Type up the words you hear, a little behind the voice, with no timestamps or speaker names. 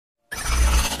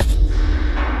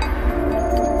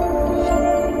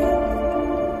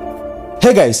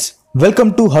Hey guys, welcome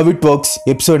to How It Works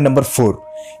episode number 4.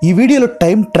 ఈ వీడియోలో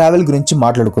time travel గురించి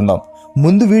మాట్లాడుకుందాం.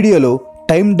 ముందు వీడియోలో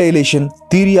time dilation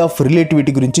theory of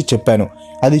relativity గురించి చెప్పాను.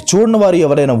 అది చూడని వారు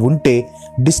ఎవరైనా ఉంటే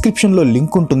డిస్క్రిప్షన్లో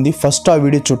లింక్ ఉంటుంది. ఫస్ట్ ఆ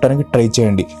వీడియో చూడడానికి ట్రై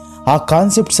చేయండి. ఆ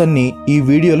కాన్సెప్ట్స్ అన్నీ ఈ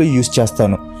వీడియోలో యూస్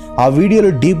చేస్తాను. ఆ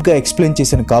వీడియోలో డీప్గా ఎక్స్ప్లెయిన్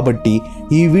చేశాను కాబట్టి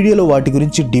ఈ వీడియోలో వాటి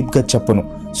గురించి డీప్గా చెప్పను.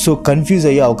 సో కన్ఫ్యూజ్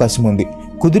అయ్యే అవకాశం ఉంది.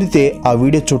 కుదిరితే ఆ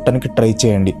వీడియో చూడటానికి ట్రై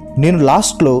చేయండి. నేను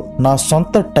లాస్ట్లో నా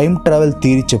సొంత టైం ట్రావెల్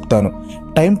థియరీ చెప్తాను.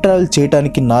 టైం ట్రావెల్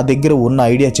చేయడానికి నా దగ్గర ఉన్న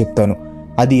ఐడియా చెప్తాను.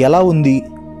 అది ఎలా ఉంది,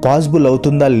 పాసిబుల్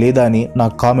అవుతుందా లేదా అని నా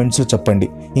కామెంట్స్లో చెప్పండి.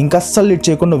 ఇంకా అస్సలు లేట్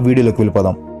చేయకుండా వీడియోలోకి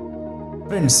వెళ్ళిపోదాం.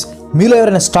 ఫ్రెండ్స్, మీలో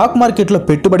ఎవరైనా స్టాక్ మార్కెట్లో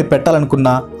పెట్టుబడి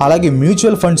పెట్టాలనుకున్నా, అలాగే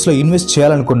మ్యూచువల్ ఫండ్స్లో ఇన్వెస్ట్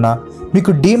చేయాలనుకున్నా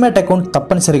మీకు డీమ్యాట్ అకౌంట్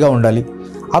తప్పనిసరిగా ఉండాలి.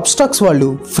 అప్స్టాక్స్ వాళ్ళు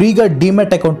ఫ్రీగా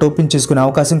డీమ్యాట్ అకౌంట్ ఓపెన్ చేసుకునే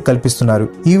అవకాశం కల్పిస్తున్నారు.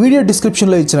 ఈ వీడియో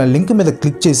డిస్క్రిప్షన్లో ఇచ్చిన లింక్ మీద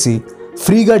క్లిక్ చేసి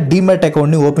ఫ్రీగా డీమ్యాట్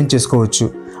అకౌంట్ని ఓపెన్ చేసుకోవచ్చు.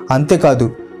 అంతేకాదు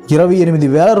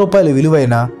 28,000 రూపాయల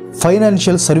విలువైన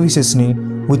ఫైనాన్షియల్ సర్వీసెస్ని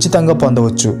ఉచితంగా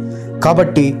పొందవచ్చు.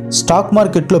 కాబట్టి స్టాక్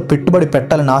మార్కెట్లో పెట్టుబడి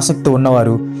పెట్టాలని ఆసక్తి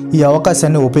ఉన్నవారు ఈ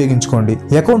అవకాశాన్ని ఉపయోగించుకోండి.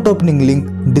 అకౌంట్ ఓపెనింగ్ లింక్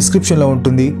డిస్క్రిప్షన్లో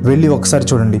ఉంటుంది, వెళ్ళి ఒకసారి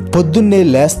చూడండి. పొద్దున్నే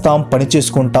లేస్తాం, పని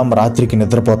చేసుకుంటాం, రాత్రికి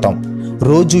నిద్రపోతాం.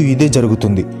 రోజు ఇదే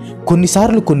జరుగుతుంది.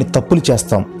 కొన్నిసార్లు కొన్ని తప్పులు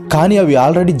చేస్తాం, కానీ అవి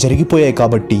ఆల్రెడీ జరిగిపోయాయి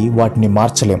కాబట్టి వాటిని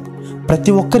మార్చలేం.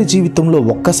 ప్రతి ఒక్కరి జీవితంలో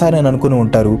ఒక్కసారి అని అనుకుని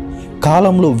ఉంటారు,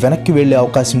 కాలంలో వెనక్కి వెళ్ళే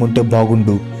అవకాశం ఉంటే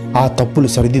బాగుండు, ఆ తప్పులు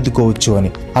సరిదిద్దుకోవచ్చు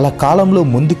అని. అలా కాలంలో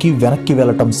ముందుకి వెనక్కి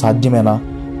వెళ్ళటం సాధ్యమేనా?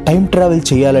 టైం ట్రావెల్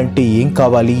చేయాలంటే ఏం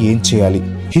కావాలి, ఏం చేయాలి?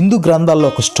 హిందూ గ్రంథాల్లో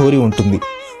ఒక స్టోరీ ఉంటుంది.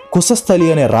 కుశస్థలి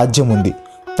అనే రాజ్యం ఉంది.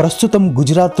 ప్రస్తుతం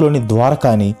గుజరాత్లోని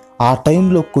ద్వారకాని ఆ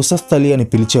టైంలో కుశస్థలి అని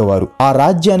పిలిచేవారు. ఆ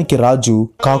రాజ్యానికి రాజు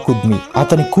కాకుద్మి.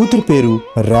 అతని కూతురి పేరు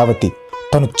రేవతి.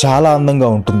 తను చాలా అందంగా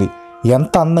ఉంటుంది.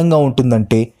 ఎంత అందంగా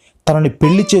ఉంటుందంటే తనని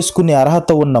పెళ్లి చేసుకునే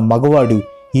అర్హత ఉన్న మగవాడు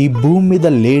ఈ భూమి మీద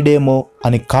లేడేమో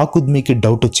అని కాకుద్మికి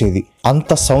డౌట్ వచ్చేది.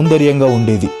 అంత సౌందర్యంగా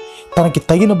ఉండేది. తనకి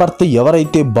తగిన భర్త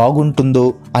ఎవరైతే బాగుంటుందో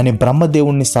అని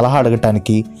బ్రహ్మదేవుణ్ణి సలహా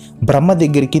అడగటానికి బ్రహ్మ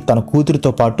దగ్గరికి తన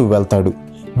కూతురితో పాటు వెళ్తాడు.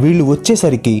 వీళ్ళు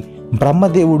వచ్చేసరికి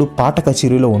బ్రహ్మదేవుడు పాట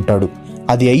కచేరీలో ఉంటాడు.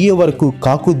 అది అయ్యే వరకు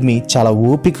కాకుద్మి చాలా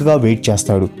ఓపికగా వెయిట్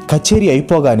చేస్తాడు. కచేరీ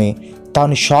అయిపోగానే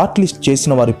తాను షార్ట్ లిస్ట్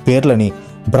చేసిన వారి పేర్లని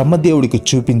బ్రహ్మదేవుడికి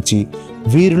చూపించి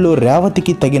వీరిలో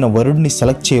రేవతికి తగిన వరుడిని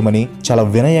సెలెక్ట్ చేయమని చాలా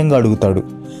వినయంగా అడుగుతాడు.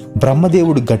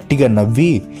 బ్రహ్మదేవుడు గట్టిగా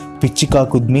నవ్వి, పిచ్చి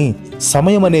కాకుద్మి,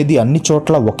 సమయం అనేది అన్ని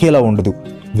చోట్ల ఒకేలా ఉండదు.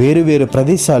 వేరువేరు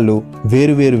ప్రదేశాల్లో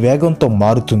వేరువేరు వేగంతో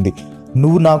మారుతుంది.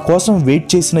 నువ్వు నా కోసం వెయిట్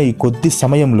చేసిన ఈ కొద్ది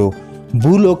సమయంలో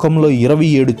భూలోకంలో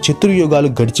 27 చతుర్యుగాలు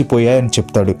గడిచిపోయాయని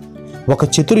చెప్తాడు. ఒక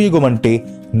చతుర్యుగం అంటే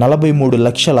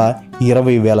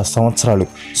 43,20,000 సంవత్సరాలు.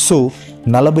 సో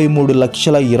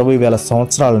 43,20,000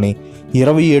 సంవత్సరాలని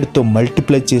 27తో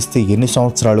మల్టిప్లై చేస్తే ఎన్ని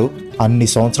సంవత్సరాలు? అన్ని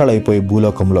సంవత్సరాలు అయిపోయాయి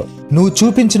భూలోకంలో. నువ్వు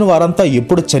చూపించిన వారంతా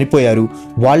ఎప్పుడు చనిపోయారు.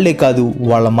 వాళ్లే కాదు,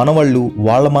 వాళ్ళ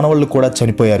మనవళ్ళు కూడా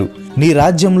చనిపోయారు. నీ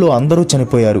రాజ్యంలో అందరూ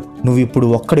చనిపోయారు. నువ్వు ఇప్పుడు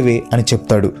ఒక్కడివే అని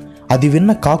చెప్తాడు. అది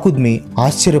విన్న కాకుద్మి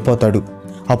ఆశ్చర్యపోతాడు.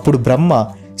 అప్పుడు బ్రహ్మ,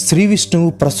 శ్రీ విష్ణువు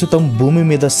ప్రస్తుతం భూమి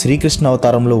మీద శ్రీకృష్ణ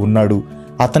అవతారంలో ఉన్నాడు.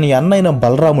 అతని అన్నైన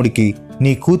బలరాముడికి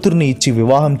నీ కూతుర్ని ఇచ్చి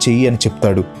వివాహం చెయ్యి అని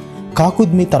చెప్తాడు.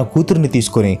 కాకుద్మి తన కూతుర్ని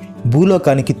తీసుకొని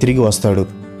భూలోకానికి తిరిగి వస్తాడు.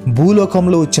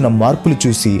 భూలోకంలో వచ్చిన మార్పులు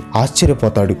చూసి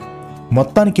ఆశ్చర్యపోతాడు.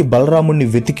 మొత్తానికి బలరాముడిని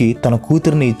వెతికి తన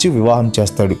కూతుర్ని ఇచ్చి వివాహం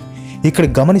చేస్తాడు. ఇక్కడ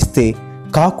గమనిస్తే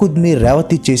కాకుద్మి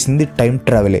రేవతి చేసింది టైం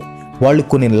ట్రావెలే. వాళ్ళు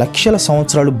కొన్ని లక్షల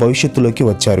సంవత్సరాలు భవిష్యత్తులోకి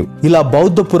వచ్చారు. ఇలా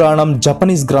బౌద్ధ పురాణం,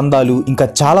 జపనీస్ గ్రంథాలు ఇంకా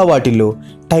చాలా వాటిల్లో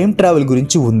టైం ట్రావెల్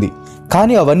గురించి ఉంది.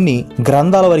 కానీ అవన్నీ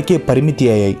గ్రంథాల వరకే పరిమితి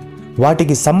అయ్యాయి.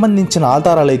 వాటికి సంబంధించిన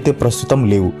ఆధారాలైతే ప్రస్తుతం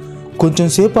లేవు. కొంచెం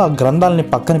సేపు ఆ గ్రంథాలని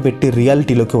పక్కన పెట్టి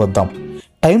రియాలిటీలోకి వద్దాం.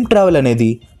 టైం ట్రావెల్ అనేది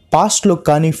పాస్ట్లో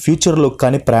కానీ ఫ్యూచర్లో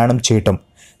కానీ ప్రయాణం చేయటం.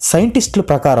 సైంటిస్టుల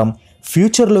ప్రకారం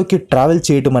ఫ్యూచర్లోకి ట్రావెల్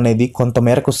చేయటం అనేది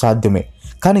కొంతమేరకు సాధ్యమే,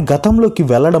 కానీ గతంలోకి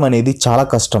వెళ్ళడం అనేది చాలా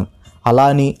కష్టం. అలా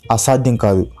అని అసాధ్యం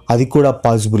కాదు, అది కూడా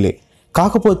పాసిబులే.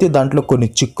 కాకపోతే దాంట్లో కొన్ని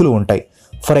చిక్కులు ఉంటాయి.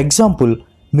 ఫర్ ఎగ్జాంపుల్,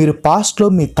 మీరు పాస్ట్లో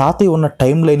మీ తాతయ్య ఉన్న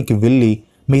టైం లైన్కి వెళ్ళి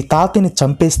మీ తాతయ్యని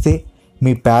చంపేస్తే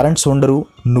మీ పేరెంట్స్ ఉండరు,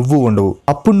 నువ్వు ఉండవు.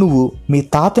 అప్పుడు నువ్వు మీ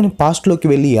తాతని పాస్ట్లోకి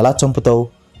వెళ్ళి ఎలా చంపుతావు?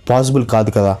 పాసిబుల్ కాదు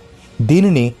కదా.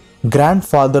 దీనిని గ్రాండ్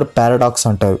ఫాదర్ పారాడాక్స్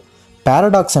అంటారు.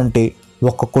 పారాడాక్స్ అంటే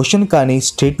ఒక క్వశ్చన్ కానీ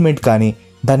స్టేట్మెంట్ కానీ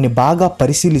దాన్ని బాగా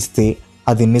పరిశీలిస్తే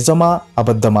అది నిజమా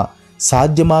అబద్ధమా,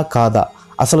 సాధ్యమా కాదా,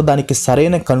 అసలు దానికి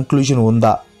సరైన కన్క్లూజన్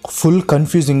ఉందా, ఫుల్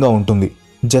కన్ఫ్యూజింగ్గా ఉంటుంది.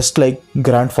 Just like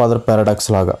grand father paradox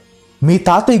లాగా. మీ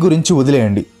తాతయ్య గురించి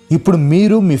వదిలేయండి. ఇప్పుడు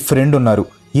మీరు మీ ఫ్రెండ్ ఉన్నారు.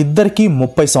 ఇద్దరికీ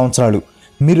 30 సంవత్సరాలు.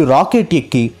 మీరు రాకెట్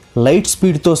ఎక్కి లైట్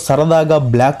స్పీడ్తో సరదాగా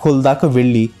బ్లాక్ హోల్ దాకా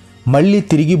వెళ్ళి మళ్ళీ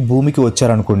తిరిగి భూమికి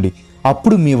వచ్చారనుకోండి.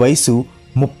 అప్పుడు మీ వయసు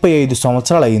 35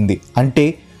 సంవత్సరాలు అయింది. అంటే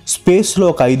స్పేస్లో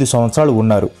ఒక 5 సంవత్సరాలు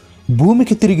ఉన్నారు.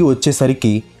 భూమికి తిరిగి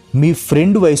వచ్చేసరికి మీ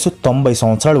ఫ్రెండ్ వయసు 90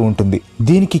 సంవత్సరాలు ఉంటుంది.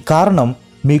 దీనికి కారణం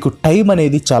మీకు టైం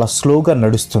అనేది చాలా స్లోగా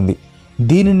నడుస్తుంది.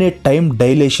 దీనినే టైం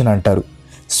డైలేషన్ అంటారు.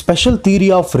 స్పెషల్ థియరీ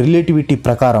ఆఫ్ రిలేటివిటీ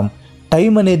ప్రకారం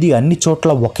టైం అనేది అన్ని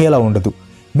చోట్ల ఒకేలా ఉండదు.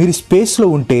 మీరు స్పేస్లో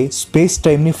ఉంటే స్పేస్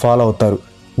టైంని ఫాలో అవుతారు.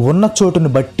 ఉన్న చోటుని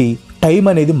బట్టి టైం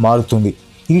అనేది మారుతుంది.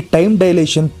 ఈ time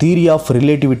dilation theory of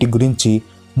relativity గురించి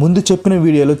ముందు చెప్పిన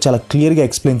వీడియోలో చాలా క్లియర్గా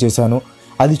ఎక్స్ప్లెయిన్ చేశాను.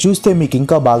 అది చూస్తే మీకు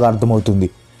ఇంకా బాగా అర్థమవుతుంది.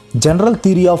 జనరల్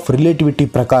థియరీ ఆఫ్ రిలేటివిటీ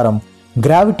ప్రకారం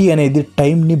గ్రావిటీ అనేది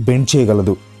టైంని బెండ్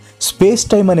చేయగలదు. స్పేస్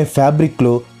టైం అనే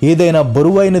ఫ్యాబ్రిక్లో ఏదైనా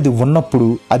బరువైనది ఉన్నప్పుడు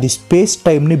అది స్పేస్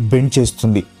టైంని బెండ్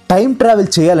చేస్తుంది. టైం ట్రావెల్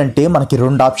చేయాలంటే మనకి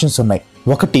 2 ఆప్షన్స్ ఉన్నాయి.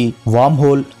 ఒకటి వామ్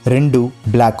హోల్, 2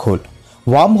 బ్లాక్ హోల్.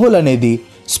 వామ్ హోల్ అనేది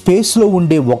స్పేస్లో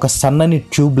ఉండే ఒక సన్నని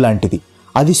ట్యూబ్ లాంటిది.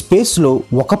 అది స్పేస్లో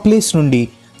ఒక ప్లేస్ నుండి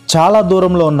చాలా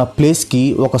దూరంలో ఉన్న ప్లేస్కి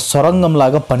ఒక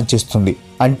సొరంగంలాగా పనిచేస్తుంది.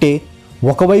 అంటే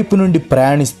ఒకవైపు నుండి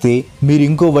ప్రయాణిస్తే మీరు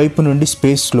ఇంకో వైపు నుండి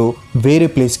స్పేస్లో వేరే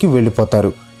ప్లేస్కి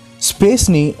వెళ్ళిపోతారు.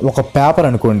 స్పేస్ని ఒక పేపర్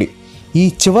అనుకోండి. ఈ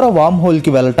చివర వామ్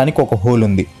హోల్కి వెళ్ళటానికి ఒక హోల్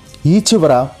ఉంది. ఈ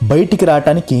చివర బయటికి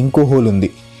రావటానికి ఇంకో హోల్ ఉంది.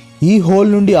 ఈ హోల్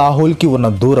నుండి ఆ హోల్కి ఉన్న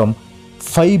దూరం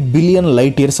 5 బిలియన్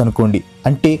లైట్ ఇయర్స్ అనుకోండి.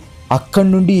 అంటే అక్కడి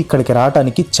నుండి ఇక్కడికి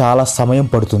రావటానికి చాలా సమయం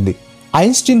పడుతుంది.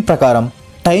 ఐన్స్టీన్ ప్రకారం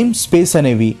టైం, స్పేస్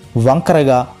అనేవి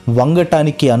వంకరగా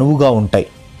వంగటానికి అనువుగా ఉంటాయి.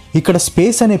 ఇక్కడ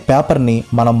స్పేస్ అనే పేపర్ని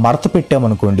మనం మడత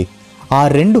పెట్టామనుకోండి, ఆ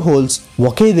 2 హోల్స్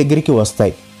ఒకే దగ్గరికి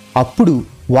వస్తాయి. అప్పుడు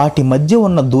వాటి మధ్య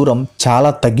ఉన్న దూరం చాలా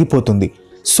తగ్గిపోతుంది.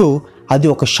 సో అది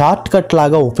ఒక షార్ట్ కట్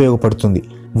లాగా ఉపయోగపడుతుంది.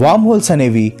 వామ్ హోల్స్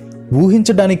అనేవి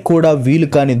ఊహించడానికి కూడా వీలు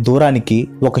కాని దూరానికి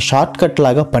ఒక షార్ట్ కట్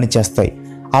లాగా పనిచేస్తాయి.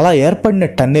 అలా ఏర్పడిన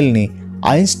టన్నెల్ని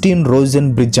ఐన్స్టీన్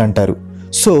రోజెన్ బ్రిడ్జ్ అంటారు.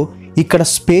 సో ఇక్కడ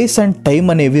స్పేస్ అండ్ టైం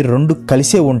అనేవి 2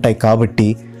 కలిసే ఉంటాయి. కాబట్టి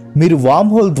మీరు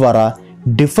వామ్ హోల్ ద్వారా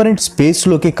డిఫరెంట్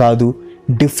స్పేస్లోకే కాదు,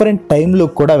 డిఫరెంట్ టైంలో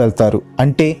కూడా వెళ్తారు.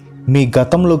 అంటే మీ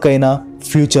గతంలోకైనా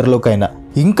ఫ్యూచర్లోకైనా.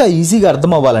 ఇంకా ఈజీగా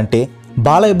అర్థం అవ్వాలంటే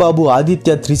బాలయ్య బాబు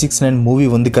ఆదిత్య 369 మూవీ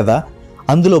ఉంది కదా,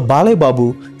 అందులో బాలయ్య బాబు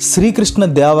శ్రీకృష్ణ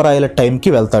దేవరాయల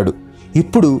టైంకి వెళ్తాడు.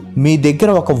 ఇప్పుడు మీ దగ్గర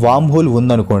ఒక వామ్ హోల్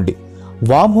ఉందనుకోండి.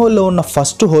 వామ్ హోల్లో ఉన్న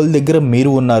ఫస్ట్ హోల్ దగ్గర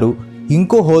మీరు ఉన్నారు,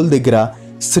 ఇంకో హోల్ దగ్గర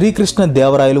శ్రీకృష్ణ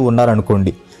దేవరాయలు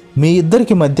ఉన్నారనుకోండి. మీ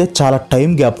ఇద్దరికి మధ్య చాలా టైం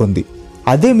గ్యాప్ ఉంది.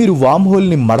 అదే మీరు వామ్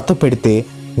హోల్ని మడత పెడితే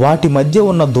వాటి మధ్య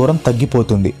ఉన్న దూరం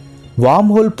తగ్గిపోతుంది.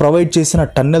 వామ్ హోల్ ప్రొవైడ్ చేసిన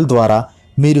టన్నెల్ ద్వారా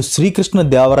మీరు శ్రీకృష్ణ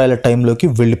దేవరాయల టైంలోకి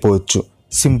వెళ్ళిపోవచ్చు.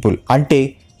 సింపుల్. అంటే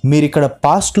మీరు ఇక్కడ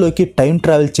పాస్ట్లోకి టైం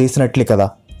ట్రావెల్ చేసినట్లే కదా.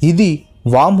 ఇది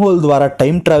వామ్ హోల్ ద్వారా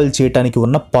టైం ట్రావెల్ చేయడానికి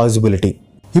ఉన్న పాసిబిలిటీ.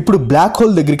 ఇప్పుడు బ్లాక్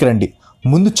హోల్ దగ్గరికి రండి.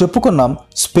 ముందు చెప్పుకున్నాం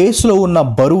స్పేస్లో ఉన్న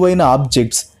బరువైన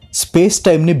ఆబ్జెక్ట్స్ స్పేస్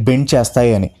టైంని బెండ్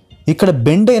చేస్తాయి అని. ఇక్కడ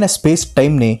బెండ్ అయిన స్పేస్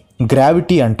టైంని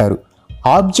గ్రావిటీ అంటారు.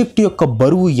 ఆబ్జెక్ట్ యొక్క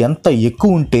బరువు ఎంత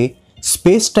ఎక్కువ ఉంటే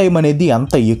స్పేస్ టైం అనేది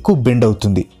అంత ఎక్కువ బెండ్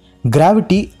అవుతుంది.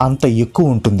 గ్రావిటీ అంత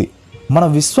ఎక్కువ ఉంటుంది. మన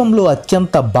విశ్వంలో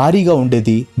అత్యంత భారీగా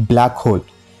ఉండేది బ్లాక్ హోల్.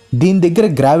 దీని దగ్గర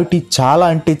గ్రావిటీ చాలా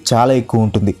అంటే చాలా ఎక్కువ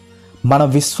ఉంటుంది. మన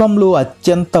విశ్వంలో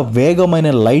అత్యంత వేగమైన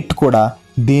లైట్ కూడా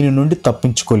దీని నుండి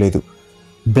తప్పించుకోలేదు.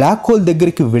 బ్లాక్ హోల్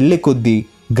దగ్గరికి వెళ్ళే కొద్దీ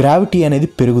గ్రావిటీ అనేది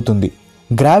పెరుగుతుంది.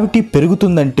 గ్రావిటీ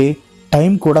పెరుగుతుందంటే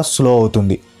టైం కూడా స్లో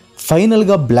అవుతుంది.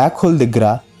 ఫైనల్గా బ్లాక్ హోల్ దగ్గర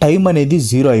టైం అనేది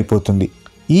 0 అయిపోతుంది.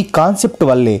 ఈ కాన్సెప్ట్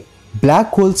వల్లే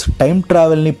బ్లాక్ హోల్స్ టైం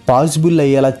ట్రావెల్ని పాసిబుల్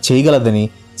అయ్యేలా చేయగలదని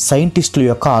సైంటిస్టుల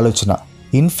యొక్క ఆలోచన.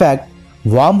 ఇన్ఫ్యాక్ట్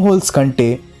వామ్ హోల్స్ కంటే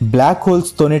బ్లాక్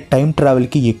హోల్స్తోనే టైం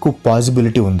ట్రావెల్కి ఎక్కువ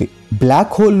పాసిబిలిటీ ఉంది.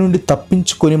 బ్లాక్ హోల్ నుండి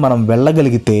తప్పించుకొని మనం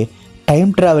వెళ్ళగలిగితే టైం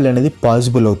ట్రావెల్ అనేది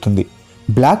పాసిబుల్ అవుతుంది.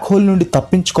 బ్లాక్ హోల్ నుండి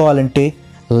తప్పించుకోవాలంటే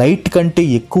లైట్ కంటే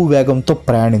ఎక్కువ వేగంతో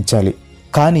ప్రయాణించాలి.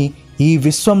 కానీ ఈ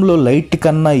విశ్వంలో లైట్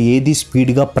కన్నా ఏది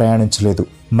స్పీడ్గా ప్రయాణించలేదు.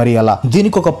 మరి అలా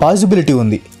దీనికి ఒక పాసిబిలిటీ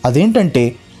ఉంది. అదేంటంటే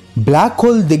బ్లాక్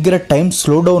హోల్ దగ్గర టైం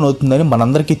స్లో డౌన్ అవుతుందని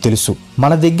మనందరికీ తెలుసు.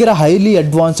 మన దగ్గర హైలీ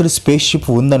అడ్వాన్స్డ్ స్పేస్ షిప్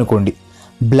ఉందనుకోండి.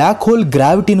 బ్లాక్ హోల్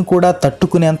గ్రావిటీని కూడా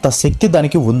తట్టుకునేంత శక్తి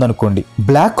దానికి ఉందనుకోండి.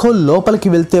 బ్లాక్ హోల్ లోపలికి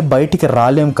వెళ్తే బయటికి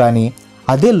రాలేం. కానీ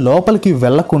అదే లోపలికి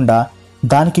వెళ్లకుండా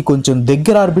దానికి కొంచెం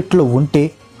దగ్గర ఆర్బిట్లో ఉంటే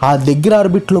ఆ దగ్గర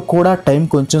ఆర్బిట్లో కూడా టైం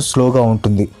కొంచెం స్లోగా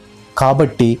ఉంటుంది.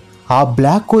 కాబట్టి ఆ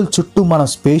బ్లాక్ హోల్ చుట్టూ మన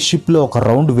స్పేస్ షిప్లో ఒక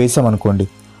రౌండ్ వేసామనుకోండి,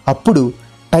 అప్పుడు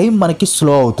టైం మనకి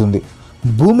స్లో అవుతుంది.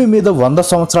 భూమి మీద 100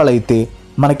 సంవత్సరాలు అయితే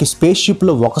మనకి స్పేస్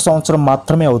షిప్లో 1 సంవత్సరం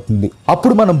మాత్రమే అవుతుంది.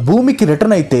 అప్పుడు మనం భూమికి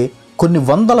రిటర్న్ అయితే కొన్ని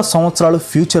వందల సంవత్సరాలు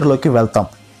ఫ్యూచర్లోకి వెళ్తాం.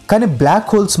 కానీ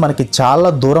బ్లాక్ హోల్స్ మనకి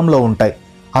చాలా దూరంలో ఉంటాయి.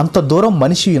 అంత దూరం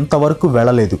మనిషి ఇంతవరకు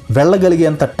వెళ్ళలేదు.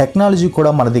 వెళ్ళగలిగేంత టెక్నాలజీ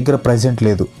కూడా మన దగ్గర ప్రజెంట్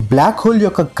లేదు. బ్లాక్ హోల్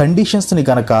యొక్క కండిషన్స్ని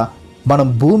గనక మనం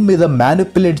భూమి మీద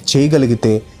మ్యానిపులేట్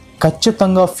చేయగలిగితే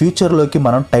ఖచ్చితంగా ఫ్యూచర్లోకి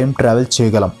మనం టైం ట్రావెల్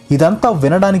చేయగలం. ఇదంతా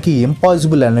వినడానికి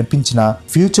ఇంపాసిబుల్ అనిపించినా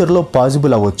ఫ్యూచర్లో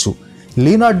పాసిబుల్ అవ్వచ్చు.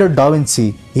 లియోనార్డో డావిన్సీ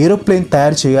ఏరోప్లేన్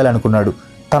తయారు చేయాలనుకున్నాడు.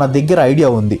 తన దగ్గర ఐడియా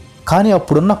ఉంది. కానీ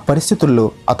అప్పుడున్న పరిస్థితుల్లో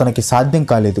అతనికి సాధ్యం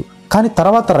కాలేదు. కానీ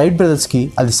తర్వాత రైట్ బ్రదర్స్కి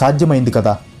అది సాధ్యమైంది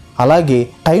కదా. అలాగే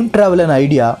టైం ట్రావెల్ అనే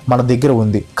ఐడియా మన దగ్గర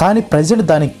ఉంది, కానీ ప్రజెంట్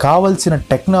దానికి కావాల్సిన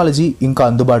టెక్నాలజీ ఇంకా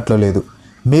అందుబాటులో లేదు.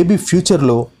 మేబీ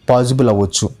ఫ్యూచర్లో పాసిబుల్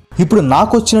అవ్వచ్చు. ఇప్పుడు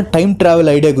నాకు వచ్చిన టైం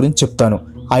ట్రావెల్ ఐడియా గురించి చెప్తాను.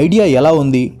 ఐడియా ఎలా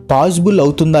ఉంది, పాసిబుల్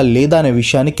అవుతుందా లేదా అనే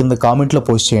విషయాన్ని కింద కామెంట్లో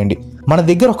పోస్ట్ చేయండి. మన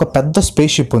దగ్గర ఒక పెద్ద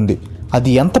స్పేస్ షిప్ ఉంది. అది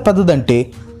ఎంత పెద్దదంటే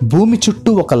భూమి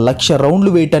చుట్టూ 1,00,000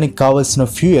 రౌండ్లు వేయటానికి కావాల్సిన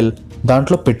ఫ్యూయల్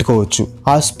దాంట్లో పెట్టుకోవచ్చు.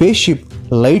 ఆ స్పేస్ షిప్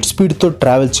లైట్ స్పీడ్తో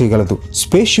ట్రావెల్ చేయగలదు.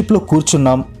 స్పేస్ షిప్లో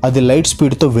కూర్చున్నాం, అది లైట్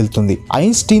స్పీడ్తో వెళ్తుంది.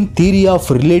 ఐన్స్టీన్ థియరీ ఆఫ్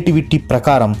రిలేటివిటీ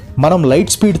ప్రకారం మనం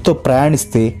లైట్ స్పీడ్తో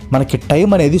ప్రయాణిస్తే మనకి టైం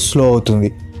అనేది స్లో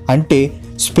అవుతుంది. అంటే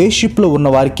స్పేస్ షిప్లో ఉన్న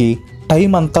వారికి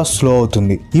టైం అంతా స్లో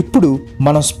అవుతుంది. ఇప్పుడు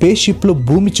మనం స్పేస్ షిప్లో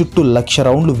భూమి చుట్టూ 1,00,000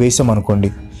 రౌండ్లు వేసామనుకోండి,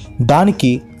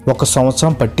 దానికి 1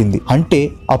 సంవత్సరం పట్టింది. అంటే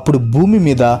అప్పుడు భూమి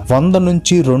మీద 100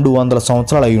 నుంచి 200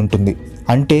 సంవత్సరాలు అయి ఉంటుంది.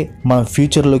 అంటే మనం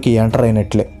ఫ్యూచర్లోకి ఎంటర్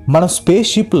అయినట్లే. మన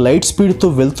స్పేస్ షిప్ లైట్ స్పీడ్తో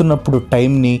వెళ్తున్నప్పుడు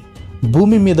టైంని,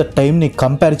 భూమి మీద టైంని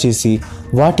కంపేర్ చేసి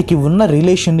వాటికి ఉన్న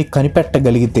రిలేషన్ని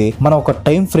కనిపెట్టగలిగితే మనం ఒక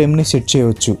టైం ఫ్రేమ్ని సెట్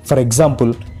చేయవచ్చు. ఫర్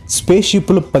ఎగ్జాంపుల్, స్పేస్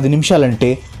షిప్లో 10 నిమిషాలంటే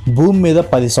భూమి మీద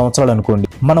 10 సంవత్సరాలు అనుకోండి.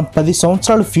 మనం 10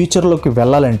 సంవత్సరాలు ఫ్యూచర్లోకి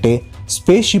వెళ్ళాలంటే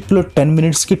స్పేస్ షిప్లో 10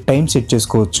 మినిట్స్కి టైం సెట్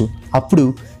చేసుకోవచ్చు. అప్పుడు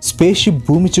స్పేస్ షిప్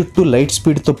భూమి చుట్టూ లైట్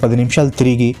స్పీడ్తో 10 నిమిషాలు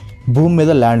తిరిగి భూమి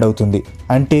మీద ల్యాండ్ అవుతుంది.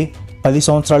 అంటే 10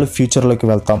 సంవత్సరాలు ఫ్యూచర్లోకి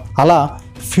వెళ్తాం. అలా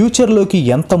ఫ్యూచర్లోకి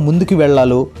ఎంత ముందుకు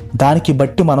వెళ్ళాలో దానికి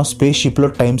బట్టి మనం స్పేస్ షిప్లో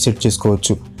టైం సెట్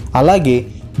చేసుకోవచ్చు. అలాగే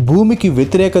భూమికి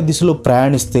వ్యతిరేక దిశలో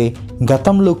ప్రయాణిస్తే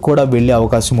గతంలో కూడా వెళ్ళే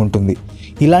అవకాశం ఉంటుంది.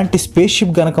 ఇలాంటి స్పేస్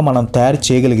షిప్ గనక మనం తయారు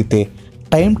చేయగలిగితే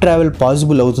టైం ట్రావెల్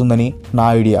పాసిబుల్ అవుతుందని నా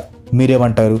ఐడియా.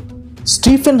 మీరేమంటారు?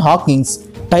 స్టీఫెన్ హాకింగ్స్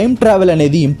టైం ట్రావెల్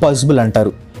అనేది ఇంపాసిబుల్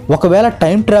అంటారు. ఒకవేళ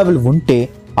టైం ట్రావెల్ ఉంటే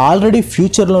ఆల్రెడీ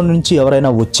ఫ్యూచర్లో నుంచి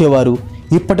ఎవరైనా వచ్చేవారు,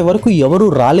 ఇప్పటి వరకు ఎవరూ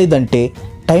రాలేదంటే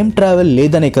టైం ట్రావెల్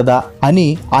లేదనే కదా అని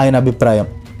ఆయన అభిప్రాయం.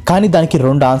 కానీ దానికి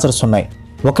 2 ఆన్సర్స్ ఉన్నాయి.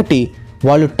 ఒకటి,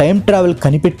 వాళ్ళు టైం ట్రావెల్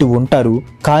కనిపెట్టి ఉంటారు,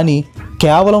 కానీ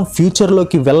కేవలం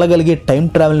ఫ్యూచర్లోకి వెళ్ళగలిగే టైం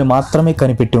ట్రావెల్ని మాత్రమే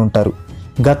కనిపెట్టి ఉంటారు.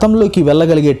 గతంలోకి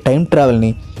వెళ్ళగలిగే టైం ట్రావెల్ని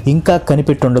ఇంకా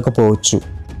కనిపెట్టి ఉండకపోవచ్చు.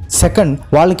 సెకండ్,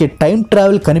 వాళ్ళకి టైం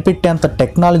ట్రావెల్ కనిపెట్టేంత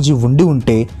టెక్నాలజీ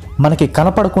ఉంటే మనకి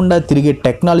కనపడకుండా తిరిగే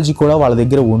టెక్నాలజీ కూడా వాళ్ళ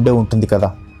దగ్గర ఉంటుంది కదా.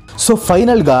 సో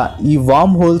ఫైనల్గా ఈ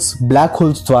వార్మ్ హోల్స్, బ్లాక్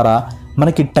హోల్స్ ద్వారా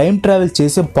మనకి టైం ట్రావెల్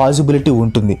చేసే పాసిబిలిటీ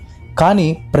ఉంటుంది. కానీ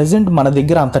ప్రజెంట్ మన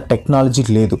దగ్గర అంత టెక్నాలజీ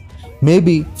లేదు.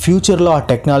 మేబీ ఫ్యూచర్లో ఆ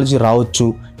టెక్నాలజీ రావచ్చు,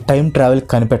 టైం ట్రావెల్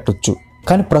కనిపెట్టవచ్చు.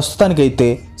 కానీ ప్రస్తుతానికైతే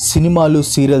సినిమాలు,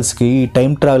 సీరియల్స్కి ఈ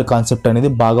టైం ట్రావెల్ కాన్సెప్ట్ అనేది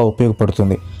బాగా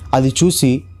ఉపయోగపడుతుంది. అది చూసి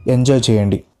ఎంజాయ్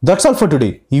చేయండి. That's all for today.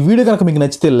 ఈ వీడియో కనుక మీకు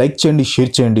నచ్చితే లైక్ చేయండి,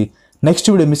 షేర్ చేయండి. నెక్స్ట్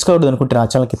వీడియో మిస్ కావద్దు అనుకుంటే నా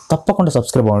ఛానల్కి తప్పకుండా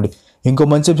సబ్స్క్రైబ్ అవ్వండి. ఇంకో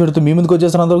మంచి ఎపిసోడ్తో మీ ముందుకు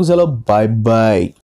వచ్చేస్తున్నందుకు సెలవు. Bye bye.